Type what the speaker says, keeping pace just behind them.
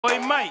Oi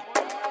mate,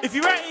 if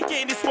you ain't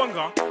getting this one,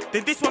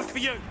 then this one's for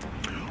you.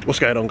 What's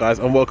going on, guys,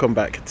 and welcome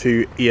back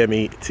to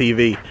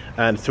EP3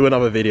 and to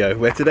another video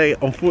where today,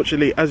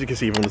 unfortunately, as you can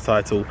see from the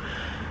title,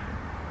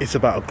 it's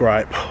about a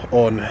gripe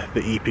on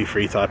the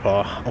EP3 Type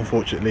R.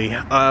 Unfortunately,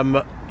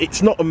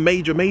 it's not a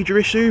major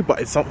issue, but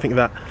it's something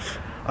that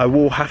I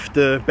will have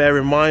to bear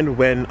in mind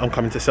when I'm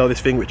coming to sell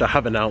this thing, which I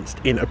have announced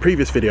in a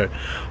previous video.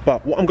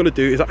 But what I'm going to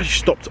do is I actually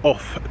stopped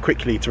off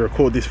quickly to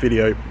record this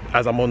video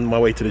as I'm on my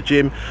way to the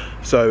gym.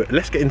 So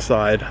let's get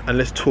inside and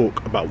let's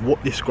talk about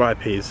what this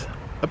gripe is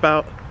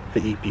about the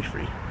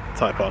EP3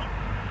 Type R.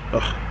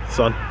 Oh,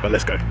 son, but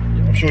let's go.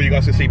 I'm sure you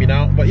guys can see me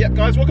now. But yeah,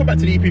 guys, welcome back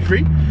to the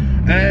EP3.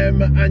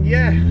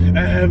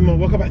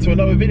 Welcome back to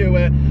another video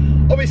where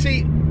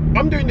obviously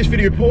I'm doing this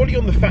video purely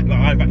on the fact that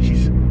I've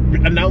actually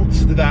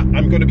announced that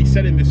I'm going to be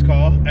selling this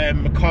car.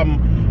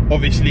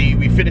 Obviously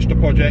we finished the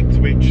project,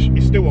 which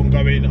is still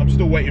ongoing. I'm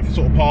still waiting for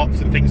sort of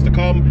parts and things to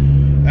come.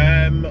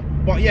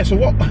 But yeah, so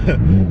what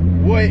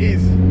it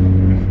is,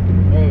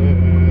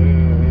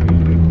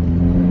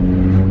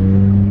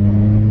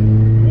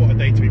 what a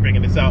day to be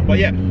bringing this out. But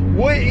yeah,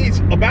 what it is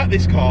about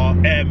this car,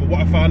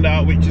 what I found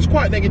out, which is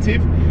quite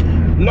negative.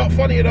 Not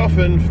funny enough,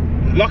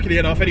 and luckily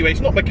enough anyway,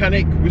 it's not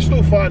mechanic. We're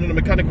still fine on the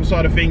mechanical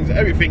side of things.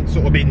 Everything's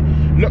sort of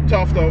been looked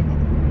after,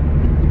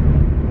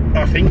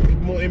 I think,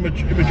 more in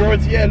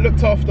majority, yeah,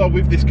 looked after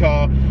with this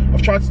car.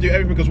 I've tried to do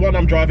everything because one,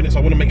 I'm driving it, so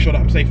I want to make sure that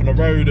I'm safe on the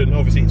road, and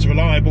obviously it's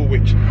reliable,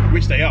 which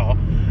they are.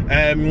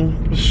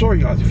 Sorry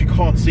guys if you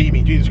can't see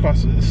me, Jesus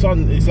Christ, the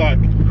sun is like,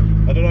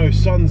 I don't know,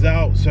 sun's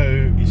out,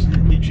 so it's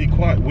literally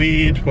quite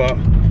weird. But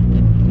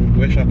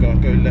where should I go? I'll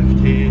go left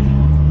here.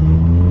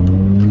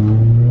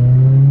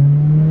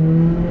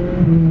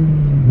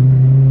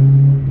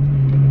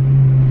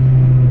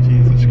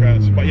 Jesus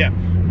Christ. But yeah,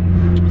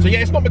 so yeah,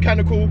 it's not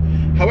mechanical.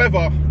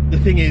 However, the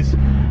thing is,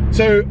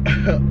 so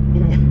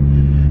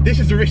this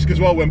is the risk as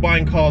well when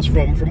buying cars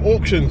from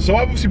auction. So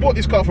I obviously bought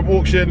this car from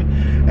auction,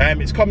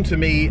 it's come to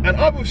me, and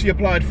I've obviously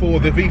applied for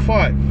the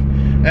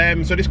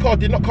V5. So this car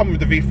did not come with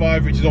the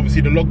V5, which is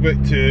obviously the logbook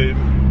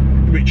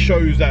which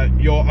shows that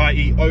you're,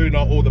 i.e. owner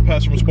or the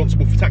person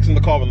responsible for taxing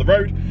the car on the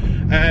road,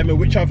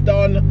 which I've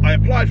done. I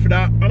applied for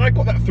that and I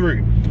got that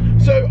through.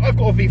 So I've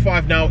got a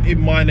V5 now in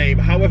my name.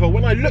 However,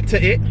 when I looked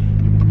at it,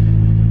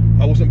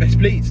 I wasn't best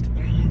pleased.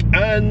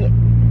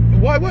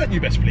 And why weren't you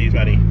best pleased,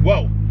 Manny?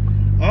 Well,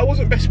 I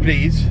wasn't best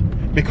pleased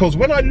because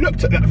when I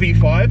looked at that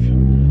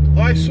V5,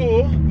 I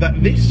saw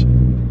that this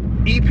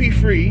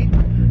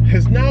EP3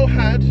 has now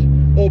had,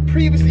 or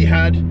previously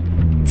had,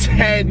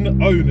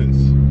 10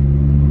 owners.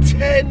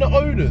 10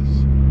 owners.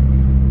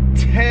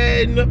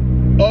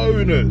 10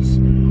 owners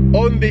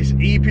on this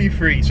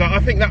EP3. So I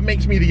think that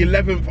makes me the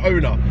 11th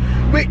owner,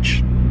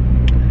 which,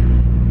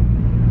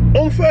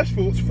 on first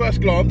thoughts, first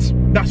glance,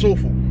 that's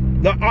awful.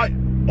 Like,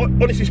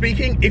 honestly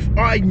speaking, if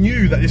I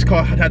knew that this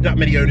car had that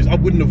many owners, I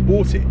wouldn't have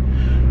bought it.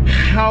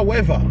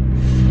 However,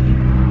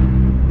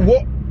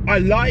 what I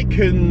like,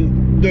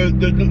 and the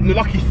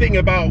lucky thing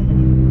about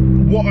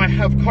what I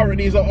have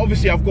currently is that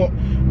obviously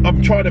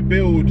I'm trying to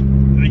build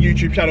a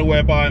YouTube channel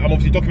whereby I'm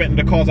obviously documenting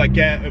the cars I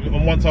get,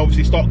 and once I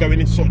obviously start going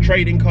into sort of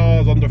trading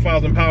cars under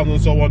 £1,000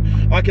 and so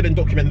on, I can then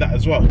document that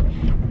as well.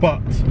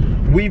 But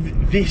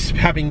with this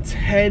having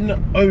 10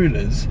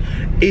 owners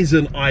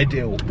isn't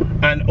ideal,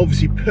 and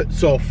obviously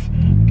puts off,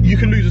 you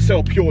can lose a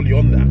sale purely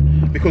on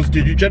that, because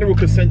the general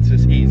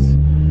consensus is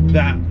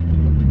that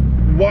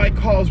why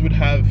cars would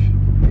have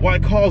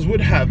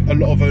a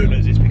lot of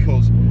owners is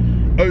because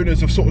owners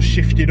have sort of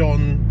shifted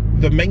on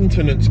the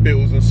maintenance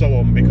bills and so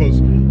on.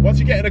 Because once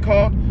you get in a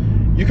car,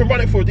 you can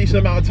run it for a decent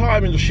amount of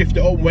time and just shift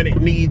it on when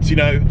it needs, you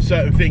know,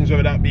 certain things,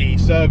 whether that be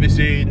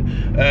servicing,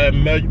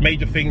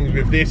 major things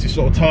with this is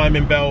sort of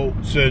timing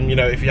belts, and you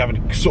know, if you have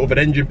a sort of an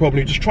engine problem,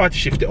 you just try to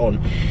shift it on.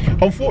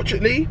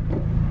 Unfortunately,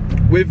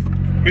 with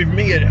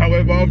me,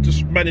 however, I've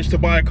just managed to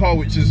buy a car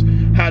which has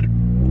had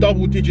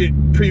double-digit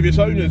previous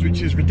owners,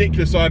 which is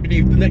ridiculous. So I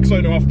believe the next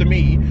owner after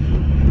me,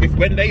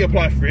 when they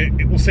apply for it,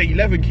 it will say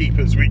 11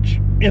 keepers, which,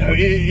 you know,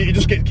 it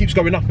just keeps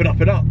going up and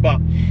up and up. But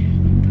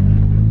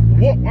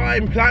what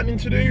I'm planning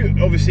to do,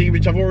 obviously,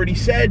 which I've already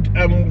said,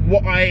 and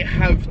what I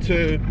have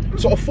to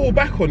sort of fall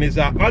back on, is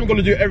that I'm going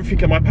to do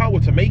everything in my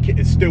power to make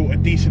it still a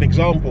decent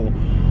example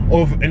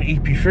of an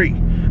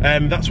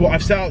EP3. That's what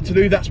I've set out to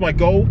do. That's my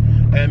goal,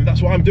 and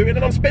that's what I'm doing.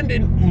 And I'm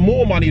spending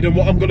more money than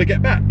what I'm going to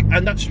get back,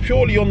 and that's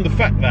purely on the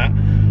fact that,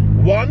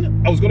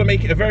 one, I was going to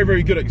make it a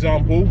very good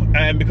example,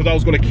 because I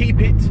was going to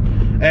keep it.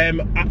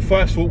 At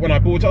first thought, when I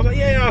bought it, I was like,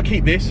 yeah, I'll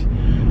keep this.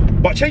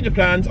 But change of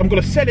plans, I'm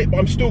going to sell it, but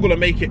I'm still going to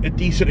make it a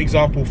decent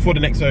example for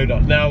the next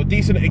owner. Now,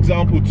 decent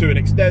example to an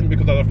extent,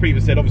 because as I've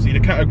previously said, obviously the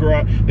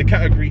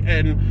category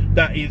N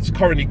that it's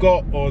currently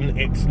got on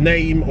its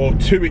name, or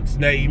to its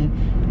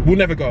name, will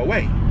never go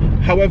away.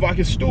 However, I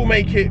can still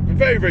make it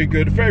very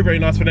good, very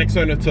nice for the next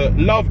owner to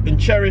love and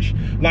cherish,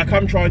 like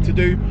I'm trying to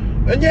do.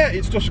 And yeah,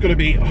 it's just going to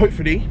be,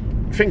 hopefully,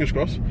 fingers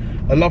crossed,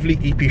 a lovely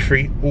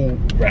EP3 all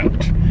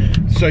round.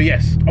 So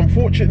yes,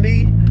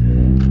 unfortunately,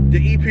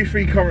 the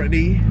EP3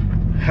 currently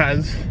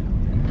has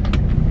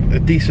a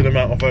decent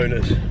amount of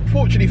owners.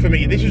 Fortunately for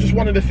me, this is just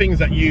one of the things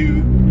that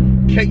you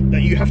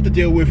have to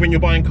deal with when you're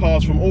buying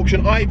cars from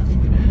auction. I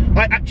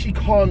actually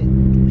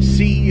can't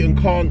see and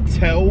can't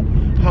tell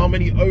how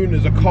many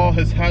owners a car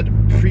has had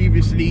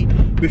previously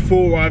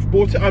before I've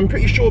bought it. I'm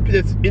pretty sure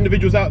there's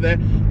individuals out there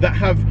that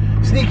have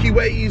sneaky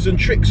ways and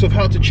tricks of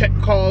how to check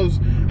cars,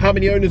 how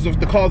many owners of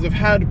the cars have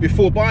had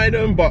before buying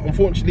them, but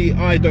unfortunately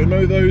I don't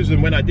know those,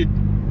 and when I did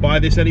buy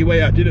this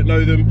anyway, I didn't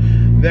know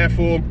them.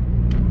 Therefore,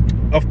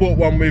 I've bought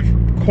one with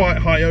quite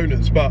high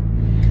owners, but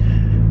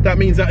that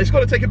means that it's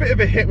got to take a bit of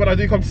a hit when I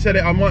do come to sell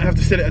it. I might have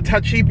to sell it a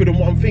tad cheaper than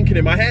what I'm thinking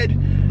in my head.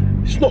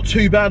 It's not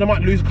too bad. I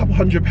might lose a couple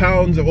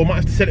 £100, or might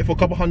have to sell it for a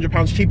couple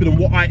 £100 cheaper than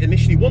what I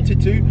initially wanted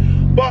to.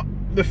 But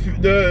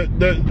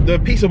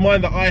the peace of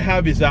mind that I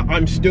have is that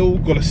I'm still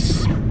gonna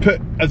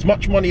put as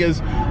much money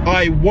as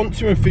I want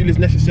to and feel is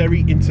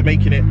necessary into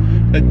making it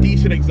a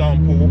decent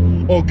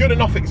example, or good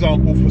enough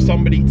example for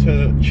somebody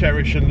to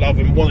cherish and love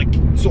and want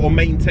to sort of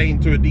maintain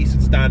to a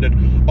decent standard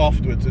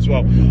afterwards as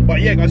well.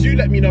 But yeah, guys, you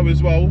let me know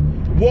as well.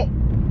 What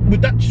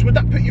would that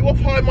put you off?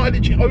 High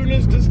mileage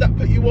owners, does that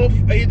put you off?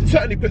 It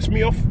certainly puts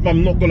me off.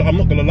 I'm not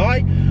gonna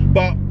lie.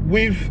 But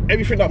with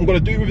everything that I'm gonna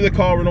do with the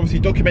car, and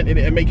obviously documenting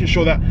it and making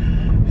sure that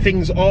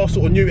things are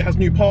sort of new, it has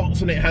new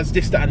parts and it has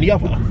this, that and the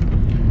other,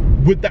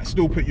 would that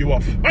still put you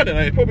off? I don't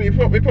know, it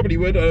probably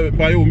would,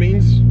 by all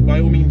means,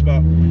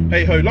 but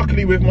hey ho.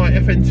 Luckily with my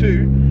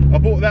FN2, I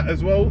bought that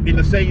as well in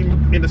the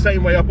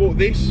same way I bought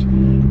this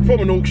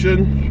from an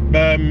auction.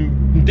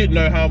 Didn't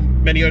know how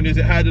many owners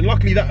it had, and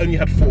luckily that only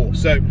had 4,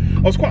 so I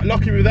was quite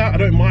lucky with that. I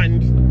don't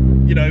mind,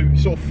 you know,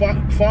 sort of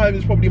 5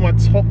 is probably my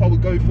top I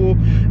would go for.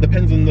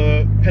 Depends on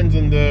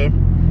the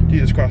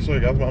Jesus Christ,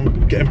 sorry guys,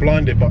 I'm getting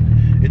blinded, but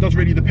it does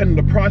really depend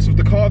on the price of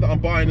the car that I'm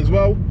buying as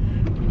well.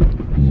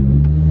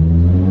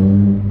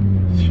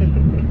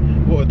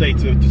 What a day.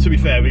 To be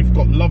fair, we've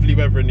got lovely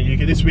weather in the UK.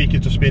 This week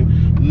has just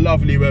been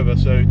lovely weather,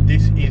 so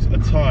this is a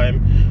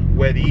time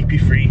where the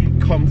EP3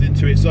 comes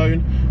into its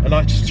own, and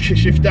I just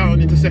shift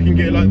down into second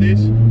gear like this,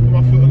 put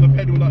my foot on the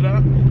pedal like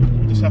that,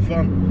 and just have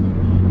fun.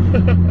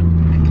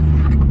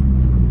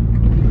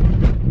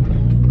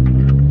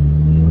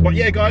 But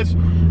yeah guys,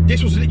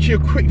 this was literally a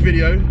quick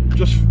video,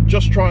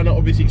 just trying to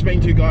obviously explain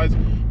to you guys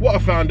what I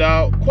found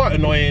out. Quite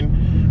annoying,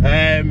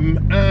 and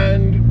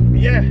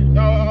yeah,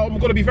 I'm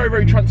going to be very,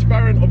 very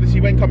transparent. Obviously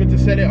when coming to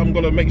sell it, I'm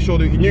going to make sure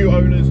that new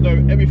owners know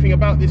everything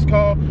about this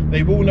car.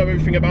 They will know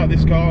everything about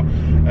this car,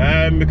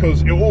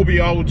 because it will all be,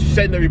 I'll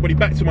send everybody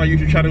back to my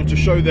YouTube channel to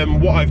show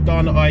them what I've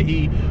done,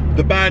 i.e.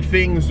 the bad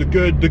things, the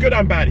good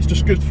and bad. It's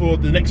just good for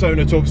the next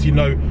owner to obviously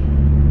know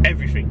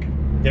everything,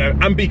 you know,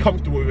 and be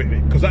comfortable with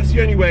it, because that's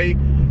the only way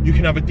you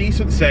can have a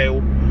decent sale,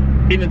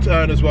 in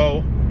turn as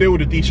well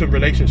build a decent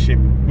relationship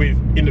with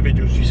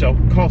individuals you sell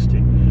cars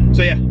to.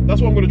 So yeah, that's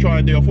what I'm going to try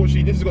and do.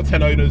 Unfortunately this has got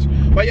 10 owners,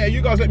 but yeah,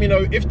 you guys let me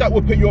know if that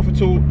would put you off at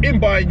all in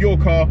buying your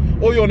car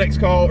or your next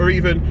car, or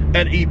even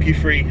an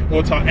EP3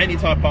 or any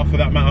type R for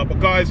that matter. But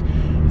guys,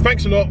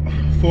 thanks a lot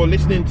for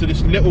listening to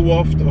this little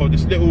waft, or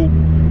this little,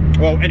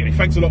 well anyway,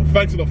 thanks a lot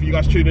for you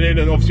guys tuning in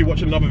and obviously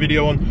watching another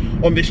video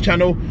on this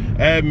channel.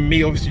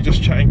 Me obviously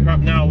just chatting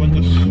crap now, and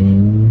just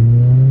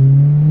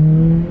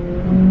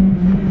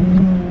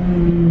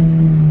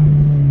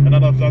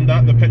and I've done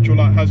that, the petrol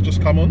light has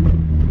just come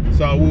on,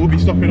 so we'll be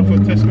stopping off at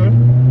Tesco.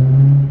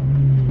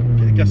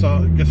 Guess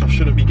I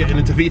shouldn't be getting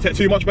into VTEC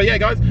too much, but yeah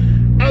guys,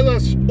 as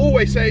I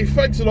always say,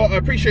 thanks a lot. I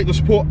appreciate the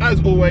support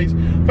as always.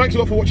 Thanks a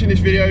lot for watching this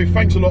video.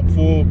 Thanks a lot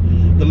for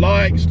the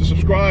likes, the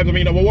subscribes. I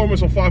mean, we're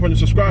almost on 500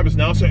 subscribers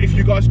now, so if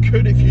you guys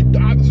could, if you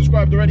haven't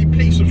subscribed already,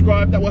 please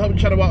subscribe. That will help the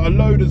channel out a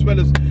load, as well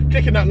as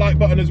clicking that like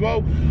button as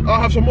well.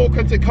 I'll have some more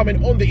content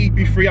coming on the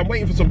EP3. I'm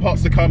waiting for some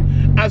parts to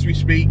come as we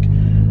speak.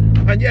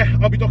 And yeah,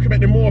 I'll be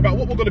documenting more about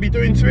what we're going to be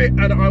doing to it,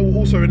 and I will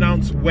also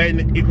announce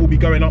when it will be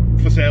going up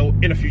for sale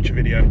in a future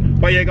video.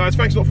 But yeah guys,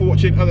 thanks a lot for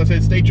watching. As I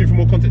said, stay tuned for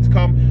more content to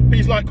come.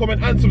 Please like,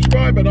 comment and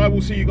subscribe, and I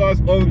will see you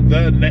guys on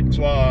the next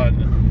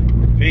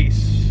one.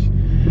 Peace.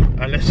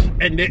 And let's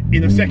end it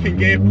in a second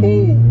gear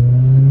pull.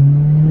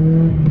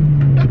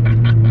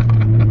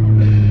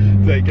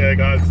 Take care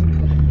guys.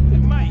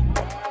 Mate,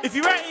 if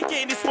you ain't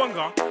getting this one,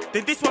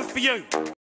 then this one's for you.